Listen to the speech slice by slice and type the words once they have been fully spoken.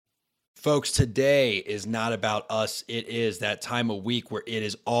Folks, today is not about us. It is that time of week where it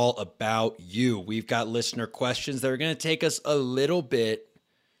is all about you. We've got listener questions that are going to take us a little bit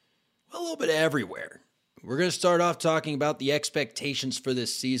everywhere. We're going to start off talking about the expectations for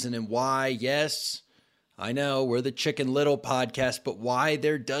this season and why, yes, I know we're the Chicken Little podcast, but why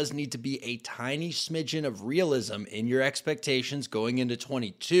there does need to be a tiny smidgen of realism in your expectations going into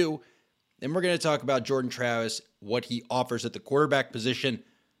 22. Then we're going to talk about Jordan Travis, what he offers at the quarterback position.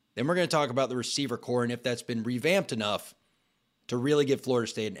 Then we're going to talk about the receiver core and if that's been revamped enough to really give Florida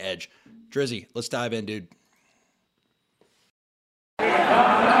State an edge. Drizzy, let's dive in, dude. You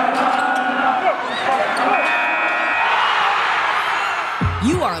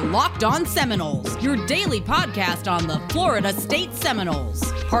are Locked On Seminoles, your daily podcast on the Florida State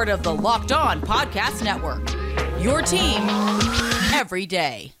Seminoles, part of the Locked On Podcast Network. Your team every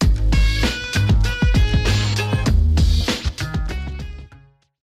day.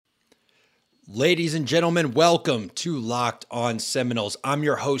 Ladies and gentlemen, welcome to Locked On Seminoles. I'm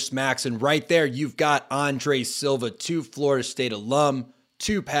your host, Max, and right there you've got Andre Silva, two Florida State alum,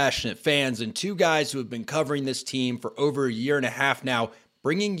 two passionate fans, and two guys who have been covering this team for over a year and a half now,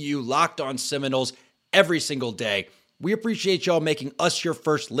 bringing you Locked On Seminoles every single day. We appreciate y'all making us your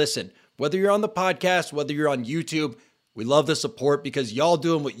first listen. Whether you're on the podcast, whether you're on YouTube, we love the support because y'all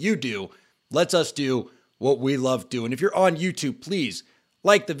doing what you do lets us do what we love doing. If you're on YouTube, please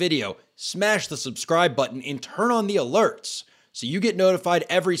like the video, smash the subscribe button, and turn on the alerts so you get notified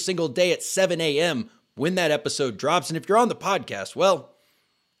every single day at 7 a.m. when that episode drops. And if you're on the podcast, well,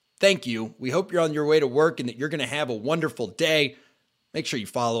 thank you. We hope you're on your way to work and that you're going to have a wonderful day. Make sure you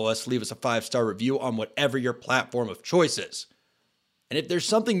follow us, leave us a 5-star review on whatever your platform of choice is. And if there's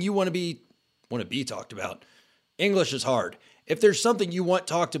something you want to be talked about, English is hard. If there's something you want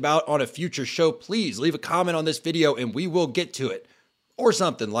talked about on a future show, please leave a comment on this video and we will get to it. Or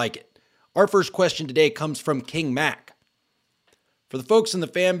something like it. Our first question today comes from King Mac. For the folks in the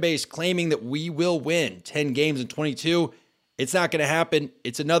fan base claiming that we will win 10 games in 22, it's not going to happen.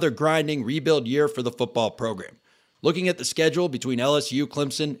 It's another grinding rebuild year for the football program. Looking at the schedule between LSU,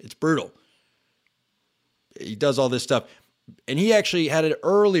 Clemson, it's brutal. He does all this stuff. And he actually had an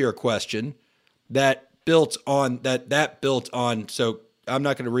earlier question that built on, so I'm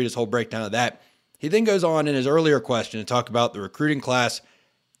not going to read his whole breakdown of that. He then goes on in his earlier question to talk about the recruiting class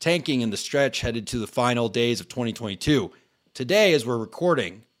tanking in the stretch headed to the final days of 2022. Today, as we're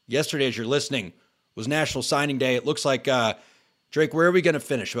recording, yesterday as you're listening, was National Signing Day. It looks like, Drake, where are we going to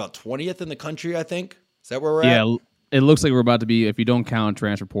finish? About 20th in the country, I think? Is that where we're at? Yeah, it looks like we're about to be, if you don't count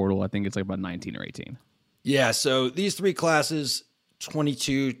transfer portal, I think it's like about 19 or 18. Yeah, so these three classes,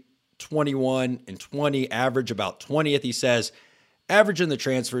 22, 21, and 20, average about 20th, he says. Average in the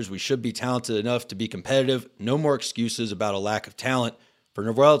transfers, we should be talented enough to be competitive. No more excuses about a lack of talent. For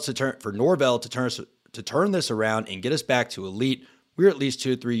Norvell to turn this around and get us back to elite, we're at least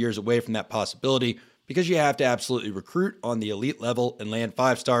 2 or 3 years away from that possibility because you have to absolutely recruit on the elite level and land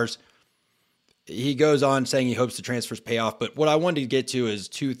 5 stars. He goes on saying he hopes the transfers pay off, but what I wanted to get to is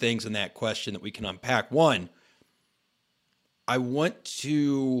 2 things in that question that we can unpack. One, I want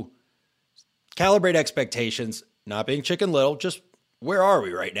to calibrate expectations, not being Chicken Little, just where are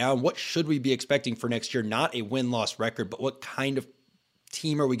we right now and what should we be expecting for next year? Not a win-loss record, but what kind of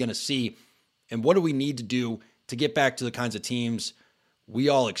team are we going to see and what do we need to do to get back to the kinds of teams we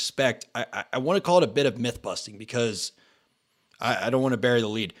all expect? I want to call it a bit of myth-busting because I don't want to bury the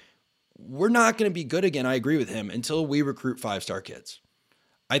lead. We're not going to be good again, I agree with him, until we recruit 5-star kids.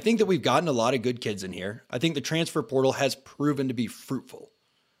 I think that we've gotten a lot of good kids in here. I think the transfer portal has proven to be fruitful.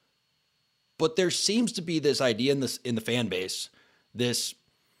 But there seems to be this idea in the fan base,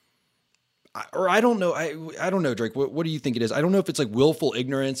 I don't know. I don't know, Drake. What do you think it is? I don't know if it's like willful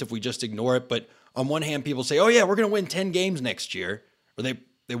ignorance if we just ignore it. But on one hand, people say, oh yeah, we're going to win 10 games next year. Or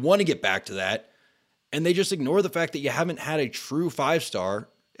they want to get back to that. And they just ignore the fact that you haven't had a true 5-star.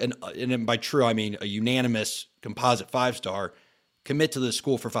 And by true, I mean a unanimous composite 5-star commit to this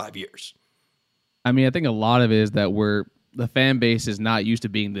school for 5 years. I mean, I think a lot of it is that the fan base is not used to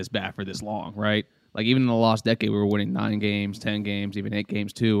being this bad for this long, right? Like even in the last decade, we were winning 9 games, 10 games, even 8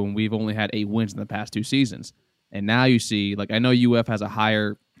 games too, and we've only had 8 wins in the past 2 seasons. And now you see, like I know UF has a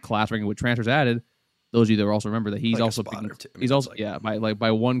higher class ranking with transfers added. Those of you that also remember that he's like also by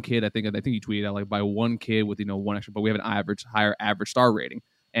one kid. I think you tweeted out like by one kid with 1 extra, but we have an higher average star rating,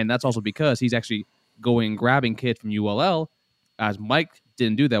 and that's also because he's actually going and grabbing kids from ULL, as Mike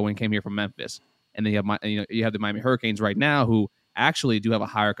didn't do that when he came here from Memphis. And then you have the Miami Hurricanes right now who actually do have a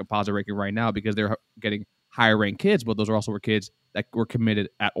higher composite ranking right now because they're getting higher ranked kids, but those are also kids that were committed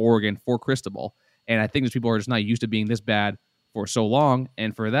at Oregon for Cristobal. And I think these people are just not used to being this bad for so long.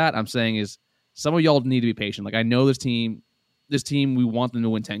 And for that, I'm saying is some of y'all need to be patient. Like, I know this team, we want them to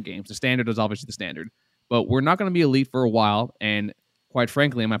win 10 games. The standard is obviously the standard, but we're not going to be elite for a while. And quite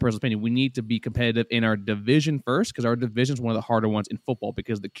frankly, in my personal opinion, we need to be competitive in our division first, because our division is one of the harder ones in football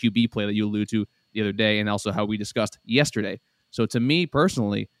because of the QB play that you alluded to the other day and also how we discussed yesterday. So to me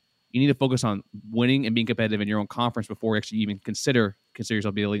personally, you need to focus on winning and being competitive in your own conference before you actually even consider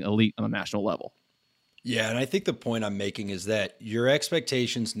yourself being elite on a national level. Yeah, and I think the point I'm making is that your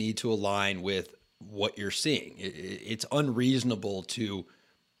expectations need to align with what you're seeing. It's unreasonable to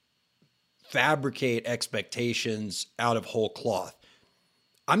fabricate expectations out of whole cloth.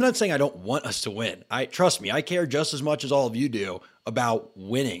 I'm not saying I don't want us to win. Trust me, I care just as much as all of you do about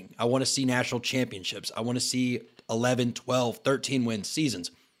winning. I want to see national championships. I want to see 11, 12, 13 win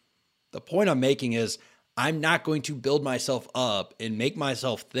seasons. The point I'm making is I'm not going to build myself up and make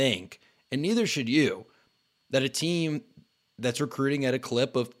myself think, and neither should you, that a team that's recruiting at a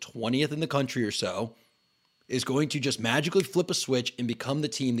clip of 20th in the country or so is going to just magically flip a switch and become the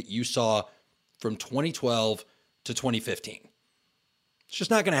team that you saw from 2012 to 2015. It's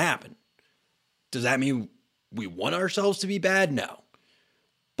just not going to happen. Does that mean we want ourselves to be bad? No.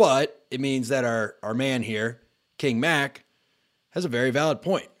 But it means that our man here, King Mac, has a very valid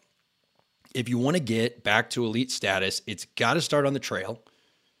point. If you want to get back to elite status, it's got to start on the trail.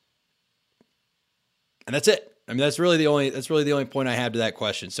 And that's it. I mean, that's really the only point I have to that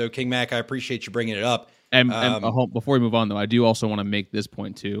question. So, King Mac, I appreciate you bringing it up. And before we move on, though, I do also want to make this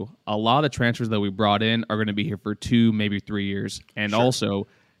point, too. A lot of the transfers that we brought in are going to be here for 2, maybe 3 years. And also,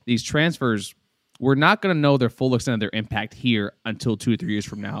 these transfers, we're not going to know their full extent of their impact here until 2 or 3 years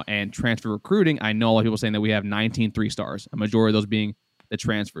from now. And transfer recruiting, I know a lot of people saying that we have 19 3-stars, a majority of those being the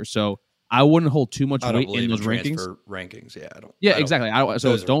transfers. So I wouldn't hold too much weight in those rankings. Yeah, I don't. Exactly.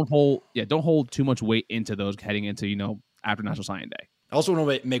 Don't hold too much weight into those heading into, after National Signing Day. I also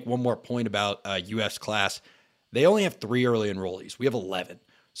want to make one more point about UF's class. They only have 3 early enrollees. We have 11.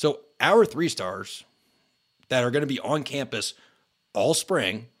 So our 3-stars that are going to be on campus all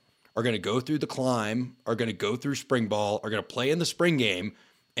spring are going to go through the climb, are going to go through spring ball, are going to play in the spring game,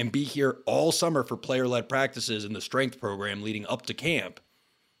 and be here all summer for player-led practices in the strength program leading up to camp.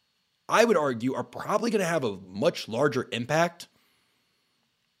 I would argue are probably going to have a much larger impact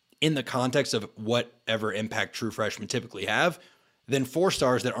in the context of whatever impact true freshmen typically have than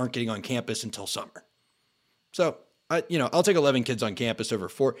 4-stars that aren't getting on campus until summer. So, I'll take 11 kids on campus over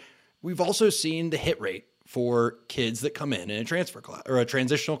 4. We've also seen the hit rate for kids that come in a transfer class or a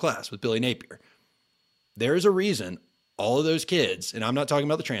transitional class with Billy Napier. There's a reason all of those kids, and I'm not talking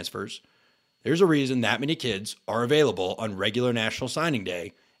about the transfers, there's a reason that many kids are available on regular National Signing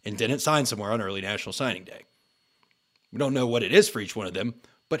Day and didn't sign somewhere on early National Signing Day. We don't know what it is for each one of them,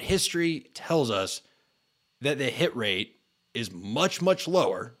 but history tells us that the hit rate is much, much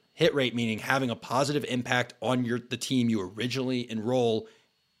lower. Hit rate meaning having a positive impact on the team you originally enroll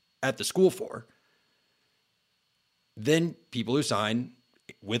at the school for, than people who sign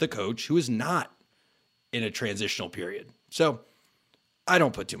with a coach who is not in a transitional period. So I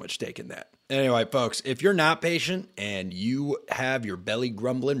don't put too much stake in that. Anyway, folks, if you're not patient and you have your belly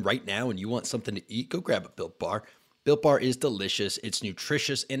grumbling right now and you want something to eat, go grab a Built Bar. Built Bar is delicious, it's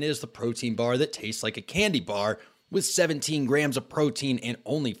nutritious, and it is the protein bar that tastes like a candy bar with 17 grams of protein and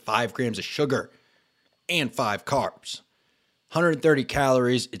only 5 grams of sugar and 5 carbs. 130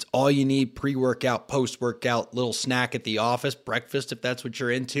 calories, it's all you need pre-workout, post-workout, little snack at the office, breakfast if that's what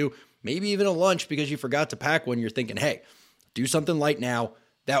you're into, maybe even a lunch because you forgot to pack one. You're thinking, hey, do something light now.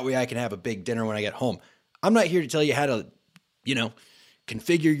 That way I can have a big dinner when I get home. I'm not here to tell you how to,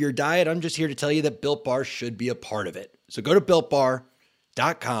 configure your diet. I'm just here to tell you that Built Bar should be a part of it. So go to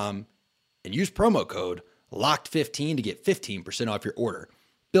BuiltBar.com and use promo code LOCKED15 to get 15% off your order.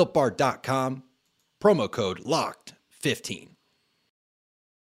 BuiltBar.com, promo code LOCKED15.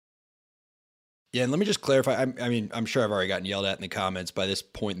 Yeah, and let me just clarify. I'm sure I've already gotten yelled at in the comments by this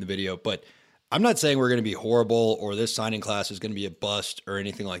point in the video, but I'm not saying we're going to be horrible or this signing class is going to be a bust or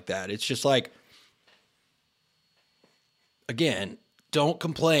anything like that. It's just like, again, don't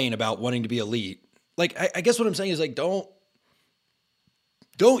complain about wanting to be elite. Like, I guess what I'm saying is like, don't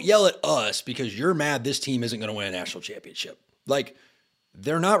yell at us because you're mad this team isn't going to win a national championship. Like,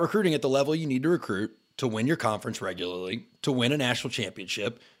 they're not recruiting at the level you need to recruit to win your conference regularly, to win a national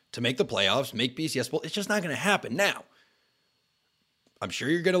championship, to make the playoffs, make BCS Bowl. It's just not going to happen. Now, I'm sure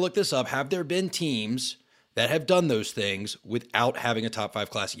you're going to look this up. Have there been teams that have done those things without having a top 5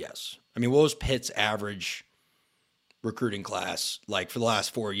 class? Yes. I mean, what was Pitt's average recruiting class like for the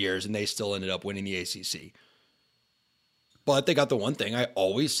last 4 years, and they still ended up winning the ACC? But they got the one thing I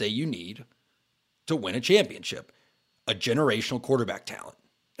always say you need to win a championship. a generational quarterback talent.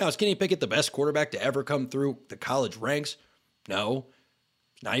 Now, is Kenny Pickett the best quarterback to ever come through the college ranks? No.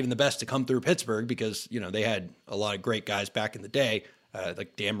 Not even the best to come through Pittsburgh because, they had a lot of great guys back in the day,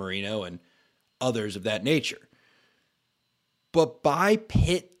 like Dan Marino and others of that nature. But by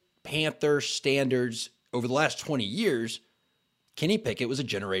Pitt Panther standards over the last 20 years, Kenny Pickett was a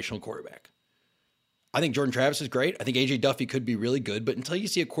generational quarterback. I think Jordan Travis is great. I think A.J. Duffy could be really good. But until you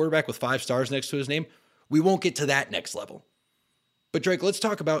see a quarterback with 5 stars next to his name, we won't get to that next level. But Drake, let's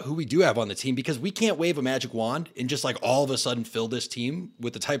talk about who we do have on the team because we can't wave a magic wand and just like all of a sudden fill this team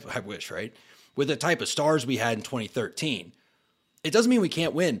with the type of, I wish, right? With the type of stars we had in 2013. It doesn't mean we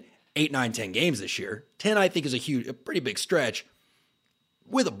can't win 8, 9, 10 games this year. 10, I think, is a pretty big stretch.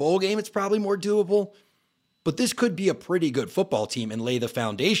 With a bowl game, it's probably more doable. But this could be a pretty good football team and lay the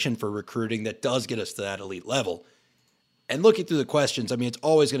foundation for recruiting that does get us to that elite level. And looking through the questions, it's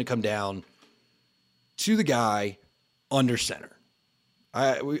always going to come down to the guy under center.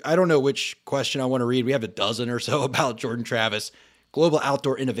 I don't know which question I want to read. We have a dozen or so about Jordan Travis. Global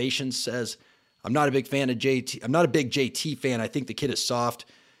Outdoor Innovations says, I'm not a big fan of JT. I'm not a big JT fan. I think the kid is soft.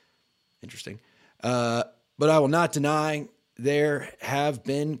 Interesting. But I will not deny there have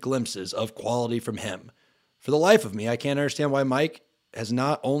been glimpses of quality from him. For the life of me, I can't understand why Mike has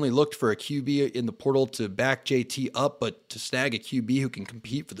not only looked for a QB in the portal to back JT up, but to snag a QB who can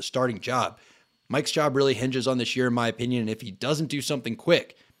compete for the starting job. Mike's job really hinges on this year, in my opinion, and if he doesn't do something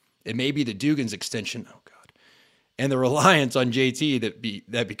quick, it may be the Dugans extension, and the reliance on JT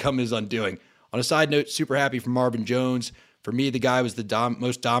that become his undoing. On a side note, super happy for Marvin Jones. For me, the guy was the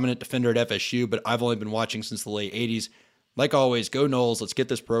most dominant defender at FSU, but I've only been watching since the late 80s. Like always, go Noles. Let's get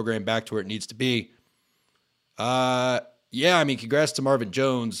this program back to where it needs to be. Congrats to Marvin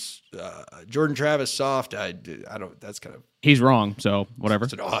Jones. Jordan Travis, soft. I don't. That's kind of. He's wrong. So whatever.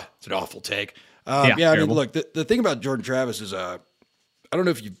 It's an awful take. Look, the thing about Jordan Travis is, I don't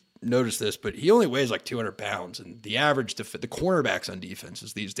know if you've noticed this, but he only weighs like 200 pounds, and the average the cornerbacks on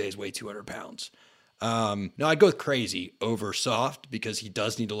defenses these days weigh 200 pounds. Now I'd go crazy over soft because he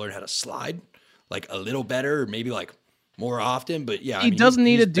does need to learn how to slide like a little better, or maybe like more often. But yeah, he doesn't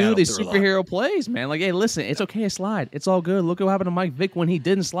need to do these superhero plays, man. Like, hey, listen, it's okay to slide. It's all good. Look what happened to Mike Vick when he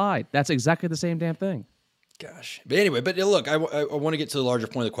didn't slide. That's exactly the same damn thing. Gosh. But anyway, look, I want to get to the larger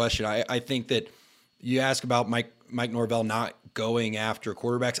point of the question. I think that you ask about Mike Norvell not going after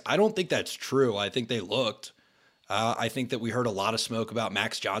quarterbacks. I don't think that's true. I think they looked. I think that we heard a lot of smoke about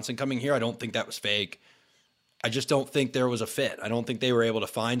Max Johnson coming here. I don't think that was fake. I just don't think there was a fit. I don't think they were able to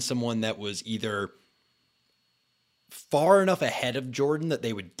find someone that was either far enough ahead of Jordan that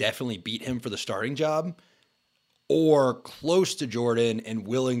they would definitely beat him for the starting job, or close to Jordan and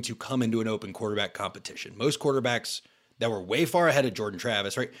willing to come into an open quarterback competition. Most quarterbacks that were way far ahead of Jordan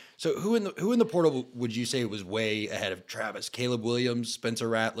Travis, right? So who in the portal would you say was way ahead of Travis? Caleb Williams, Spencer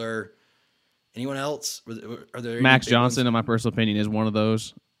Rattler, anyone else? Are there Max Johnson, in my personal opinion, is one of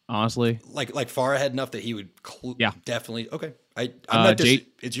those. Honestly, like far ahead enough that he would definitely. Okay, I'm not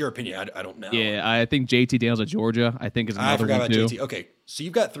it's your opinion. I don't know. Yeah, I think JT Daniels at Georgia, I think, is another one too. I forgot about JT. Okay, so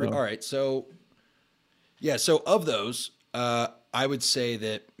you've got 3. All right, so yeah, so of those, I would say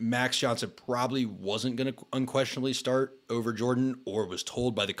that Max Johnson probably wasn't going to unquestionably start over Jordan, or was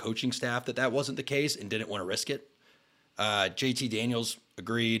told by the coaching staff that wasn't the case and didn't want to risk it. JT Daniels,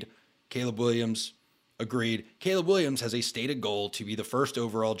 agreed. Caleb Williams, agreed. Caleb Williams has a stated goal to be the first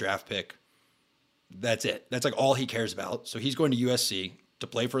overall draft pick. That's it. That's like all he cares about. So he's going to USC to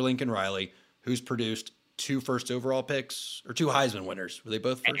play for Lincoln Riley, who's produced 2 first overall picks, or 2 Heisman winners. Were they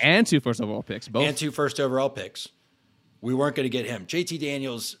both first? And 2 first overall picks. Both. And 2 first overall picks. We weren't going to get him. JT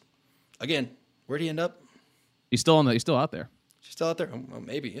Daniels, again, where'd he end up? He's still out there. She's still out there? Well,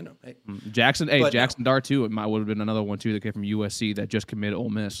 maybe, Hey. Jackson Dart, too. It might would have been another one, too, that came from USC that just committed Ole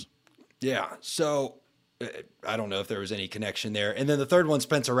Miss. Yeah, so I don't know if there was any connection there. And then the third one,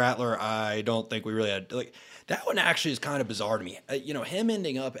 Spencer Rattler, I don't think we really had. That one actually is kind of bizarre to me. Him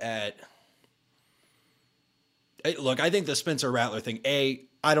ending up at. Look, I think the Spencer Rattler thing,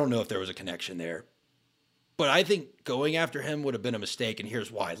 I don't know if there was a connection there. But I think going after him would have been a mistake, and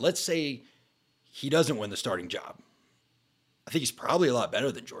here's why. Let's say he doesn't win the starting job. I think he's probably a lot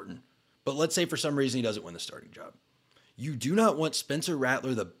better than Jordan. But let's say for some reason he doesn't win the starting job. You do not want Spencer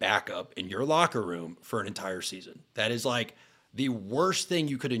Rattler, the backup, in your locker room for an entire season. That is like the worst thing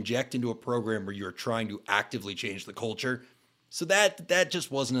you could inject into a program where you're trying to actively change the culture. So that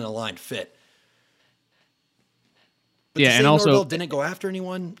just wasn't an aligned fit. But and also Norvell didn't go after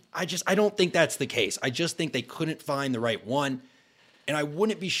anyone. I don't think that's the case. I just think they couldn't find the right one, and I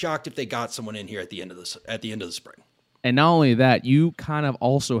wouldn't be shocked if they got someone in here at the end of the spring. And not only that, you kind of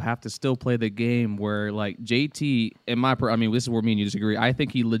also have to still play the game where, like, JT, this is where me and you disagree. I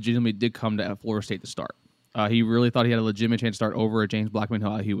think he legitimately did come to Florida State to start. He really thought he had a legitimate chance to start over at James Blackman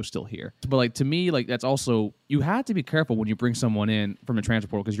while he was still here. But, like, to me, like, that's also, you have to be careful when you bring someone in from the transfer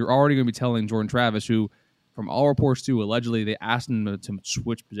portal, because you're already going to be telling Jordan Travis, who, from all reports too, allegedly they asked him to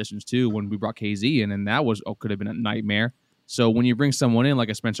switch positions too when we brought KZ in, and that could have been a nightmare. So when you bring someone in like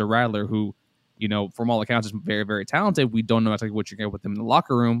a Spencer Rattler, who, you know, from all accounts is very, very talented, we don't know exactly what you're going to get with him in the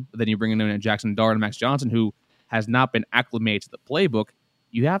locker room. But then you bring in a Jackson Dart and Max Johnson, who has not been acclimated to the playbook.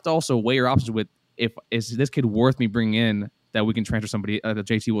 You have to also weigh your options with, is this kid worth me bringing in that we can transfer somebody that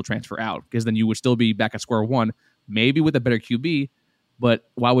JT will transfer out? Because then you would still be back at square one, maybe with a better QB. But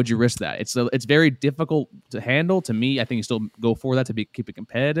why would you risk that? It's very difficult to handle. To me, I think you still go for that to keep it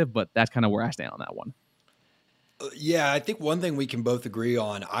competitive, but that's kind of where I stand on that one. Yeah, I think one thing we can both agree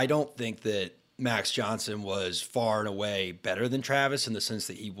on, I don't think that Max Johnson was far and away better than Travis in the sense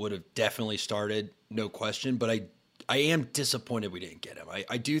that he would have definitely started, no question. But I am disappointed we didn't get him.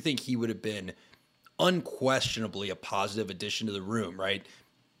 I do think he would have been unquestionably a positive addition to the room, right?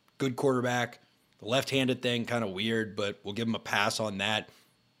 Good quarterback. The left-handed thing, kind of weird, but we'll give him a pass on that.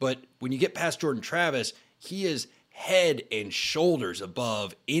 But when you get past Jordan Travis, he is head and shoulders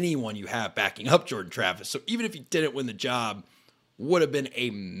above anyone you have backing up Jordan Travis. So even if he didn't win the job, would have been a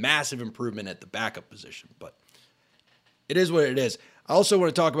massive improvement at the backup position. But it is what it is. I also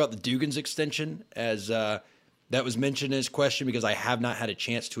want to talk about the Dugans extension, as that was mentioned in his question, because I have not had a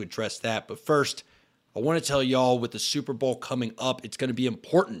chance to address that. But first, I want to tell y'all, with the Super Bowl coming up, it's going to be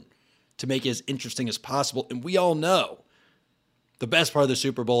important to make it as interesting as possible. And we all know the best part of the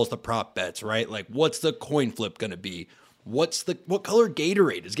Super Bowl is the prop bets, right? Like, what's the coin flip going to be? What color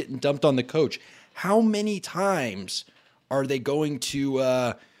Gatorade is getting dumped on the coach? How many times are they going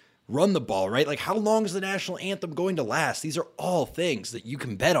to run the ball, right? Like, how long is the national anthem going to last? These are all things that you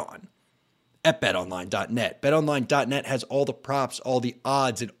can bet on at betonline.net. Betonline.net has all the props, all the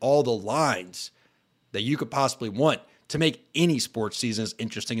odds, and all the lines that you could possibly want to make any sports season as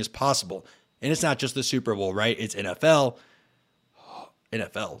interesting as possible. And it's not just the Super Bowl, right? It's NHL.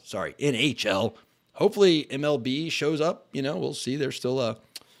 Hopefully MLB shows up. You know, we'll see. They're still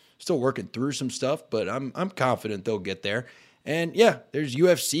working through some stuff, but I'm confident they'll get there. And yeah, there's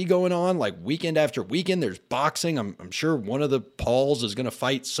UFC going on like weekend after weekend. There's boxing. I'm sure one of the Pauls is going to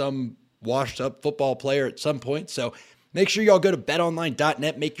fight some washed up football player at some point. So make sure y'all go to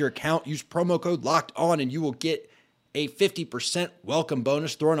betonline.net, make your account, use promo code Locked On, and you will get a 50% welcome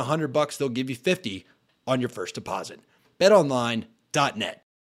bonus. Throw in $100, they'll give you $50 on your first deposit. BetOnline.net.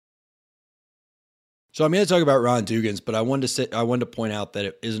 So I'm going to talk about Ron Dugans, but I wanted to point out that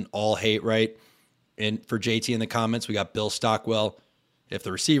it isn't all hate, right? And for JT in the comments, we got Bill Stockwell. If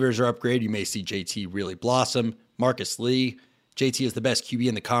the receivers are upgraded, you may see JT really blossom. Marcus Lee, JT is the best QB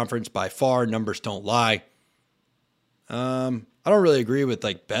in the conference by far. Numbers don't lie. I don't really agree with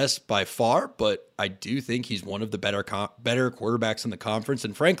like best by far, but I do think he's one of the better quarterbacks in the conference.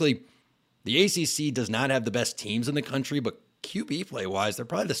 And frankly, the ACC does not have the best teams in the country, but QB play wise, they're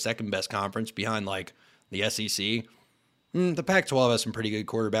probably the second best conference behind like the SEC. The Pac-12 has some pretty good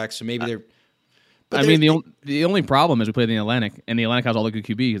quarterbacks, so maybe they're. The only problem is we play the Atlantic, and the Atlantic has all the good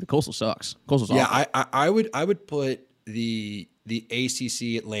QB. The Coastal sucks. Coastal's awful. Yeah, I would put the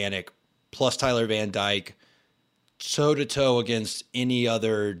ACC Atlantic plus Tyler Van Dyke toe-to-toe against any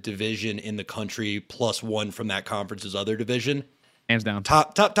other division in the country, plus one from that conference's other division. Hands down.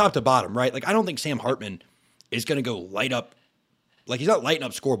 Top to bottom, right? Like, I don't think Sam Hartman is going to go light up. Like, he's not lighting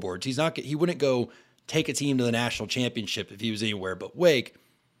up scoreboards. He wouldn't go take a team to the national championship if he was anywhere but Wake.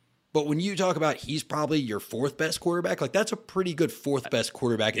 But when you talk about he's probably your fourth best quarterback, like, that's a pretty good fourth best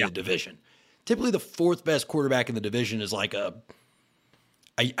quarterback in the division. Typically, the fourth best quarterback in the division is like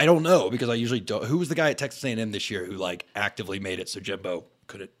I don't know, because I usually don't. Who was the guy at Texas A&M this year who like actively made it so Jimbo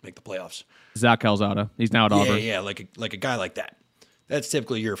couldn't make the playoffs? Zach Calzada. He's now at Auburn. Yeah, like a guy like that. That's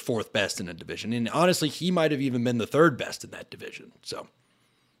typically your fourth best in a division. And honestly, he might have even been the third best in that division. So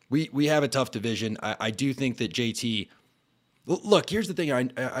we have a tough division. I do think that JT – look, here's the thing. I'm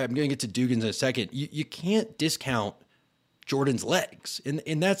going to get to Dugans in a second. You can't discount Jordan's legs.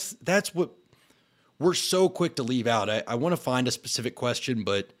 And that's what – we're so quick to leave out. I want to find a specific question,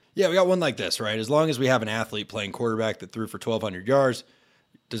 but yeah, we got one like this, right? As long as we have an athlete playing quarterback that threw for 1,200 yards,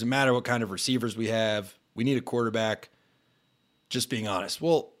 doesn't matter what kind of receivers we have. We need a quarterback. Just being honest.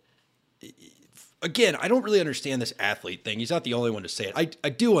 Well, again, I don't really understand this athlete thing. He's not the only one to say it. I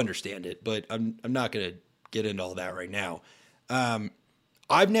do understand it, but I'm not going to get into all that right now.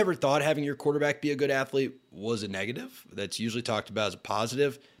 I've never thought having your quarterback be a good athlete was a negative. That's usually talked about as a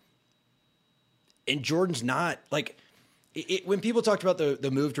positive. And Jordan's not, like, when people talked about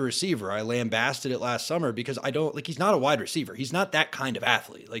the move to receiver, I lambasted it last summer because he's not a wide receiver. He's not that kind of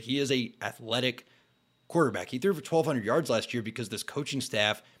athlete. Like, he is a athletic quarterback. He threw for 1,200 yards last year because this coaching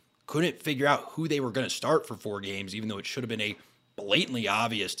staff couldn't figure out who they were going to start for 4 games, even though it should have been a blatantly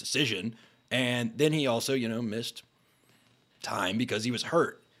obvious decision. And then he also, missed time because he was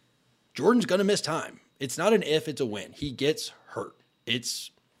hurt. Jordan's going to miss time. It's not an if, it's a when. He gets hurt. It's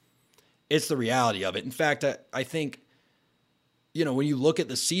the reality of it. In fact, I think, when you look at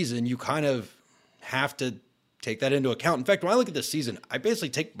the season, you kind of have to take that into account. In fact, when I look at the season, I basically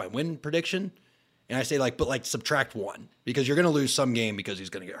take my win prediction and I say subtract 1, because you're going to lose some game because he's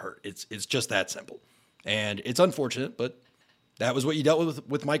going to get hurt. It's just that simple. And it's unfortunate, but that was what you dealt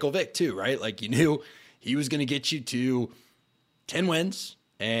with Michael Vick too, right? Like, you knew he was going to get you to 10 wins,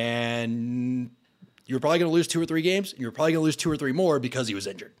 and you were probably going to lose 2 or 3 games. And you were probably going to lose 2 or 3 more because he was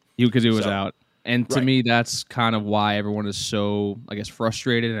injured. Because he was out. And to me, that's kind of why everyone is so, I guess,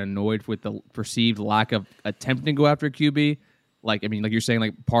 frustrated and annoyed with the perceived lack of attempting to go after a QB. Like you're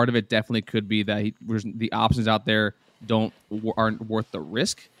saying, part of it definitely could be that the options out there aren't worth the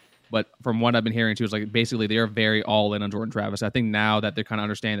risk. But from what I've been hearing too, is basically they're very all in on Jordan Travis. I think now that they kind of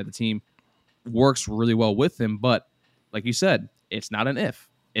understand that the team works really well with him, but like you said, it's not an if.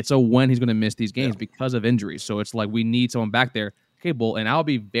 It's a when he's going to miss these games because of injuries. So it's like we need someone back there capable, and I'll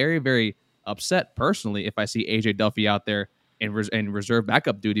be very, very upset personally if I see AJ Duffy out there in reserve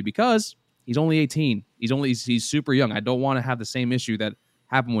backup duty, because he's only 18. He's super young. I don't want to have the same issue that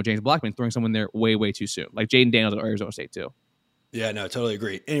happened with James Blackman, throwing someone there way, way too soon, like Jaden Daniels at Arizona State too. Yeah, no, totally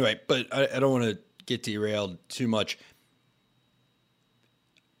agree. Anyway, but I don't want to get derailed too much.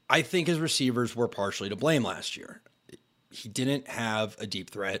 I think his receivers were partially to blame last year. He didn't have a deep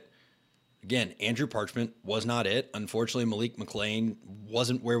threat. Again, Andrew Parchment was not it. Unfortunately, Malik McClain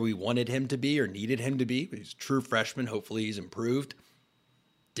wasn't where we wanted him to be or needed him to be. He's a true freshman. Hopefully he's improved.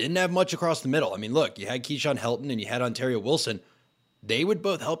 Didn't have much across the middle. I mean, look, you had Keyshawn Helton and you had Ontario Wilson. They would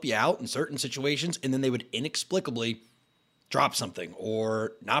both help you out in certain situations, and then they would inexplicably drop something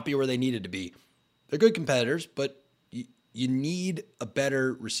or not be where they needed to be. They're good competitors, but you need a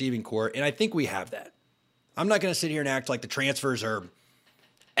better receiving core, and I think we have that. I'm not going to sit here and act like the transfers are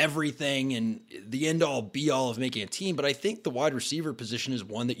everything and the end-all, be-all of making a team, but I think the wide receiver position is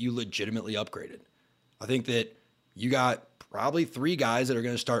one that you legitimately upgraded. I think that you got probably 3 guys that are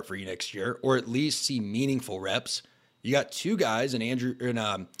going to start for you next year, or at least see meaningful reps. You got 2 guys,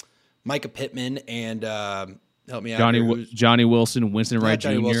 Micah Pittman and help me out. Johnny Wilson, Winston Wright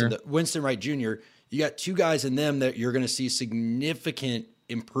Jr. Winston Wright Jr. You got 2 guys in them that you're going to see significant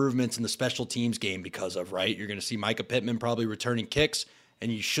improvements in the special teams game because of, right? You're going to see Micah Pittman probably returning kicks, and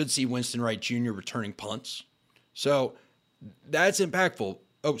you should see Winston Wright Jr. returning punts. So that's impactful.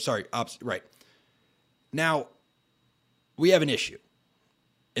 Oh, sorry. Right. Now, we have an issue,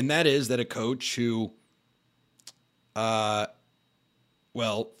 and that is that a coach who,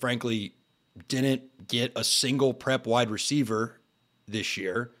 frankly, didn't get a single prep wide receiver this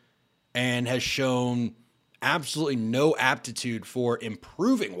year and has shown absolutely no aptitude for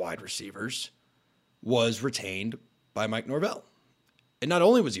improving wide receivers was retained by Mike Norvell. And not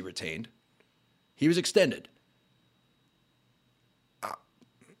only was he retained, he was extended.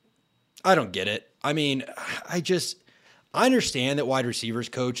 I don't get it. I mean, I understand that wide receivers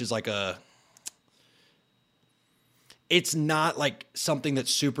coach is it's not like something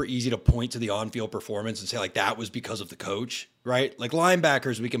that's super easy to point to the on-field performance and say that was because of the coach, right? Like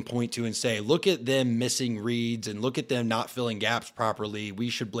linebackers we can point to and say, look at them missing reads and look at them not filling gaps properly. We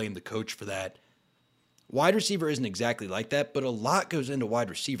should blame the coach for that. Wide receiver isn't exactly like that, but a lot goes into wide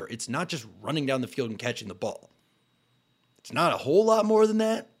receiver. It's not just running down the field and catching the ball. It's not a whole lot more than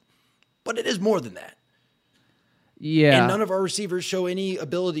that, but it is more than that. Yeah. And none of our receivers show any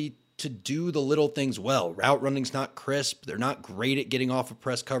ability to do the little things well. Route running's not crisp. They're not great at getting off of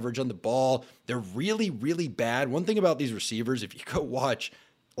press coverage on the ball. They're really, really bad. One thing about these receivers, if you go watch,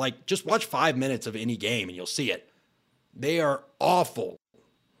 just watch 5 minutes of any game and you'll see it. They are awful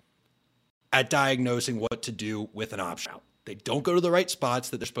at diagnosing what to do with an option route. They don't go to the right spots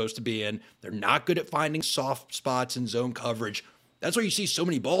that they're supposed to be in. They're not good at finding soft spots in zone coverage. That's why you see so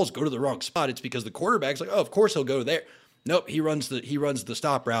many balls go to the wrong spot. It's because the quarterback's like, oh, of course he'll go there. Nope, he runs the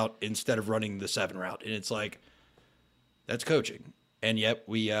stop route instead of running the 7 route. And it's like, that's coaching. And yet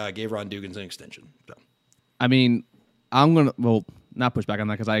we gave Ron Dugans an extension. So. I mean, I'm going to, not push back on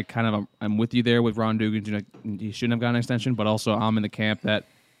that because I'm with you there with Ron Dugans. He shouldn't have gotten an extension, but also I'm in the camp that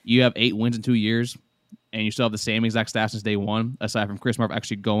you have 8 wins in 2 years and you still have the same exact staff since day one, aside from Chris Marv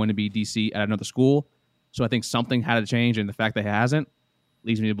actually going to be DC at another school. So I think something had to change, and the fact that it hasn't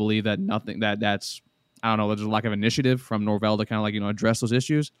leads me to believe that that's I don't know, there's a lack of initiative from Norvell to kind of like, address those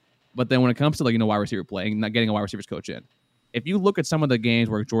issues. But then when it comes to like, wide receiver play and not getting a wide receivers coach in, if you look at some of the games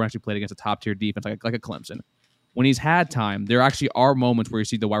where Jordan actually played against a top tier defense, like a Clemson, when he's had time, there actually are moments where you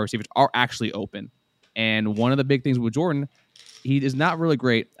see the wide receivers are actually open. And one of the big things with Jordan, he is not really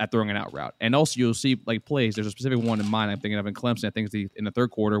great at throwing an out route. And also you'll see like plays. There's a specific one in mind I'm thinking of in Clemson. I think it's in the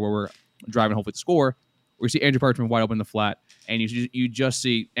third quarter where we're driving hopefully to score, where you see Andrew Parchment wide open in the flat, and you just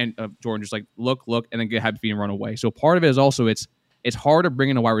see Jordan just like look, and then get happy feet and run away. So part of it is also it's hard to bring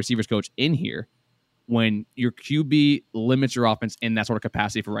in a wide receivers coach in here when your QB limits your offense in that sort of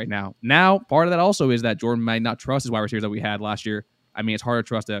capacity for right now. Now, part of that also is that Jordan might not trust his wide receivers that we had last year. I mean, it's hard to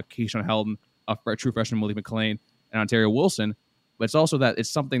trust a Keyshawn Helton, a true freshman Willie McClain, and Ontario Wilson. But it's also that it's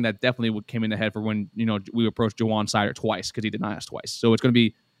something that definitely came in the head for when we approached Jawan Sider twice because he denied us twice. So it's going to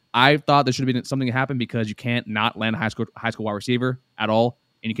be. I thought there should have been something to happen because you can't not land a high school wide receiver at all,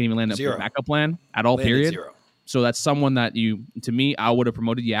 and you can't even land a backup plan at all. Period. 0. So that's someone that to me, I would have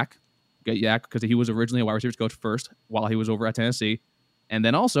promoted Yak, get Yak because he was originally a wide receivers coach first while he was over at Tennessee, and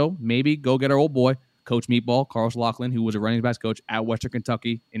then also maybe go get our old boy, Coach Meatball, Carlos Lachlan, who was a running backs coach at Western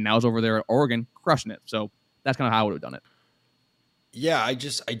Kentucky and now is over there at Oregon crushing it. So that's kind of how I would have done it. Yeah, I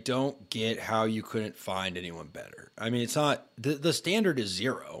don't get how you couldn't find anyone better. I mean, it's not the standard is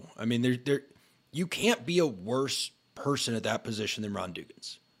 0. I mean, you can't be a worse person at that position than Ron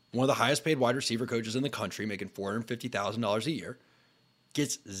Dugans, one of the highest paid wide receiver coaches in the country, making $450,000 a year,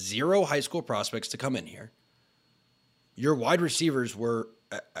 gets 0 high school prospects to come in here. Your wide receivers were.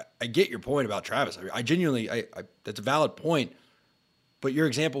 I get your point about Travis. I genuinely, that's a valid point. But your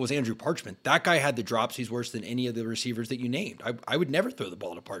example was Andrew Parchment. That guy had the drops. He's worse than any of the receivers that you named. I would never throw the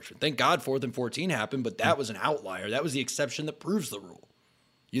ball to Parchment. Thank God 4th and 14 happened, but that was an outlier. That was the exception that proves the rule.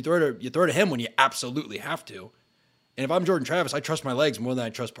 You throw to him when you absolutely have to. And if I'm Jordan Travis, I trust my legs more than I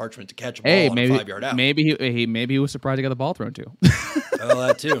trust Parchment to catch a ball on a 5-yard out. Maybe he was surprised he got the ball thrown to. Well,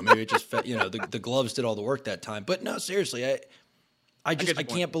 that too. Maybe it just the gloves did all the work that time. But no, seriously, I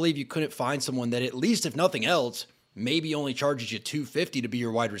can't believe you couldn't find someone that at least, if nothing else, maybe only charges you $250 to be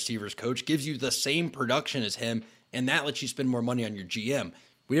your wide receivers coach, gives you the same production as him, and that lets you spend more money on your GM.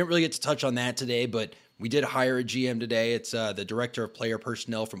 We didn't really get to touch on that today, but we did hire a GM today. It's the director of player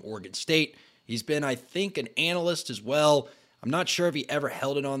personnel from Oregon State. He's been, I think, an analyst as well. I'm not sure if he ever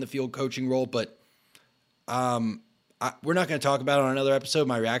held an on-the-field coaching role, but we're not going to talk about it on another episode.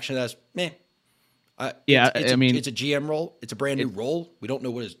 My reaction to that is, meh. It's a GM role. It's a brand new role. We don't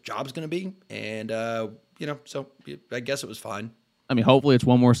know what his job's going to be, and so I guess it was fine. I mean, hopefully it's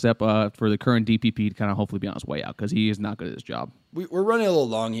one more step for the current DPP to kind of hopefully be on his way out because he is not good at his job. We're running a little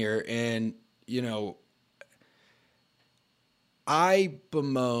long here, and I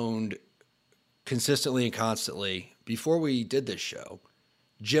bemoaned consistently and constantly before we did this show,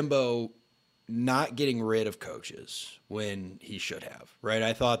 Jimbo not getting rid of coaches when he should have, right?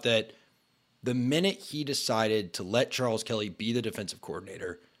 I thought that the minute he decided to let Charles Kelly be the defensive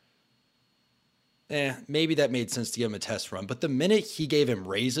coordinator, maybe that made sense to give him a test run. But the minute he gave him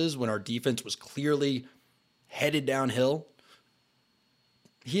raises when our defense was clearly headed downhill,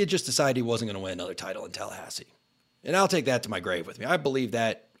 he had just decided he wasn't going to win another title in Tallahassee. And I'll take that to my grave with me. I believe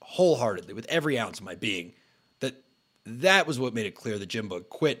that wholeheartedly, with every ounce of my being, that was what made it clear that Jimbo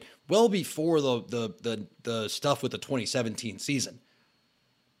quit well before the stuff with the 2017 season.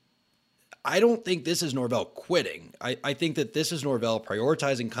 I don't think this is Norvell quitting. I think that this is Norvell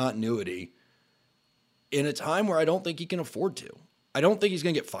prioritizing continuity in a time where I don't think he can afford to. I don't think he's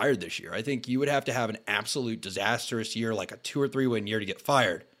going to get fired this year. I think you would have to have an absolute disastrous year, like a 2 or 3 win year to get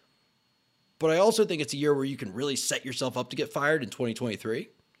fired. But I also think it's a year where you can really set yourself up to get fired in 2023.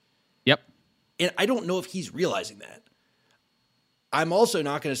 Yep. And I don't know if he's realizing that. I'm also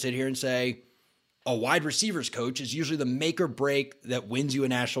not going to sit here and say a wide receivers coach is usually the make or break that wins you a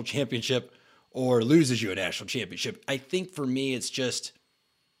national championship or loses you a national championship. I think for me, it's just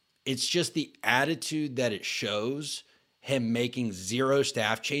the attitude that it shows him making 0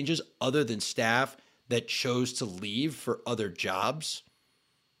 staff changes other than staff that chose to leave for other jobs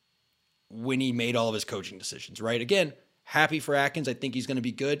when he made all of his coaching decisions, right? Again, happy for Atkins. I think he's going to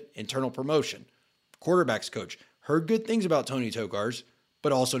be good. Internal promotion. Quarterbacks coach. Heard good things about Tony Tokars,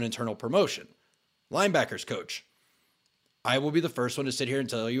 but also an internal promotion. Linebackers coach. I will be the first one to sit here and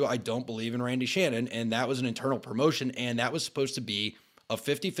tell you I don't believe in Randy Shannon, and that was an internal promotion, and that was supposed to be a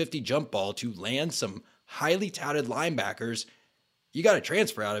 50-50 jump ball to land some highly touted linebackers. You got a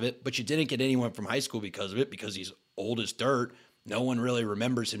transfer out of it, but you didn't get anyone from high school because of it, because he's old as dirt. No one really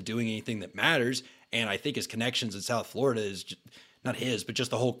remembers him doing anything that matters, and I think his connections in South Florida is just, not his, but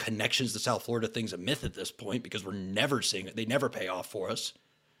just the whole connections to South Florida thing's a myth at this point because we're never seeing it. They never pay off for us.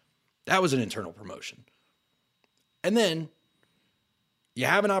 That was an internal promotion. And then you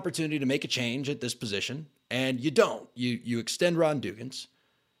have an opportunity to make a change at this position, and you don't. You extend Ron Dugans.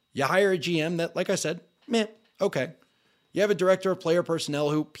 You hire a GM that, like I said, okay. You have a director of player personnel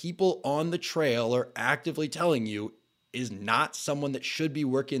who people on the trail are actively telling you is not someone that should be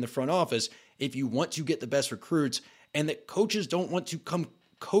working in the front office if you want to get the best recruits, and that coaches don't want to come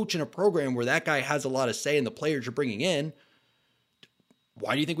coach in a program where that guy has a lot of say in the players you're bringing in.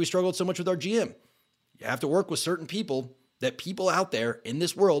 Why do you think we struggled so much with our GM? You have to work with certain people that people out there in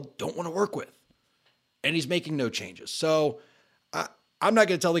this world don't want to work with. And he's making no changes. So I'm not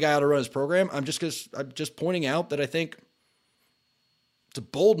going to tell the guy how to run his program. I'm just pointing out that I think it's a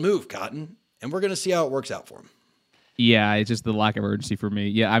bold move, Cotton, and we're going to see how it works out for him. Yeah, it's just the lack of urgency for me.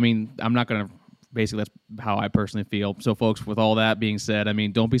 Yeah, I mean, I'm not going to – basically, that's how I personally feel. So, folks, with all that being said, I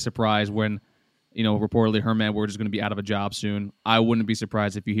mean, don't be surprised when, reportedly Herm Edwards is going to be out of a job soon. I wouldn't be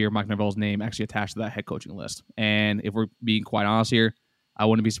surprised if you hear Mike Norvell's name actually attached to that head coaching list. And if we're being quite honest here, I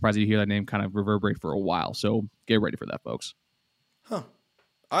wouldn't be surprised if you hear that name kind of reverberate for a while. So, get ready for that, folks. Huh.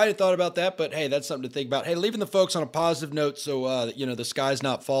 I hadn't thought about that, but hey, that's something to think about. Hey, leaving the folks on a positive note so, the sky's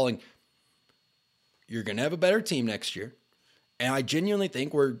not falling. You're going to have a better team next year. And I genuinely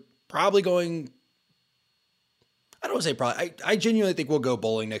think we're probably going, I don't want to say probably, I genuinely think we'll go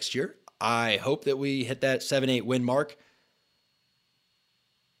bowling next year. I hope that we hit that 7-8 win mark.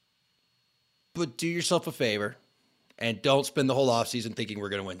 But do yourself a favor and don't spend the whole offseason thinking we're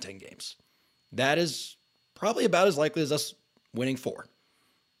going to win 10 games. That is probably about as likely as us winning 4,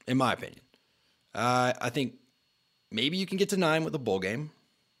 in my opinion. I think maybe you can get to 9 with a bowl game.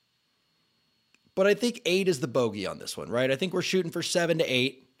 But I think 8 is the bogey on this one, right? I think we're shooting for 7 to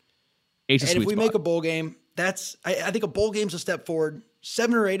 8. And if we make a bowl game, that's I think a bowl game's a step forward.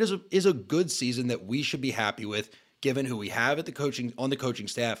 7 or 8 is a good season that we should be happy with, given who we have on the coaching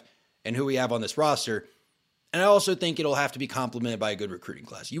staff and who we have on this roster. And I also think it'll have to be complemented by a good recruiting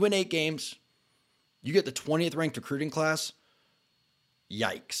class. You win 8 games, you get the 20th ranked recruiting class.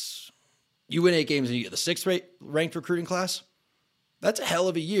 Yikes. You win 8 games and you get the 6th ranked recruiting class. That's a hell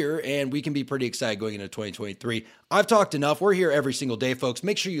of a year, and we can be pretty excited going into 2023. I've talked enough. We're here every single day, folks.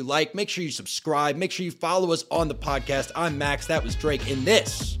 Make sure you like, make sure you subscribe, make sure you follow us on the podcast. I'm Max, that was Drake, and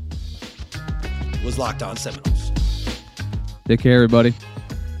this was Locked On Seminoles. Take care, everybody.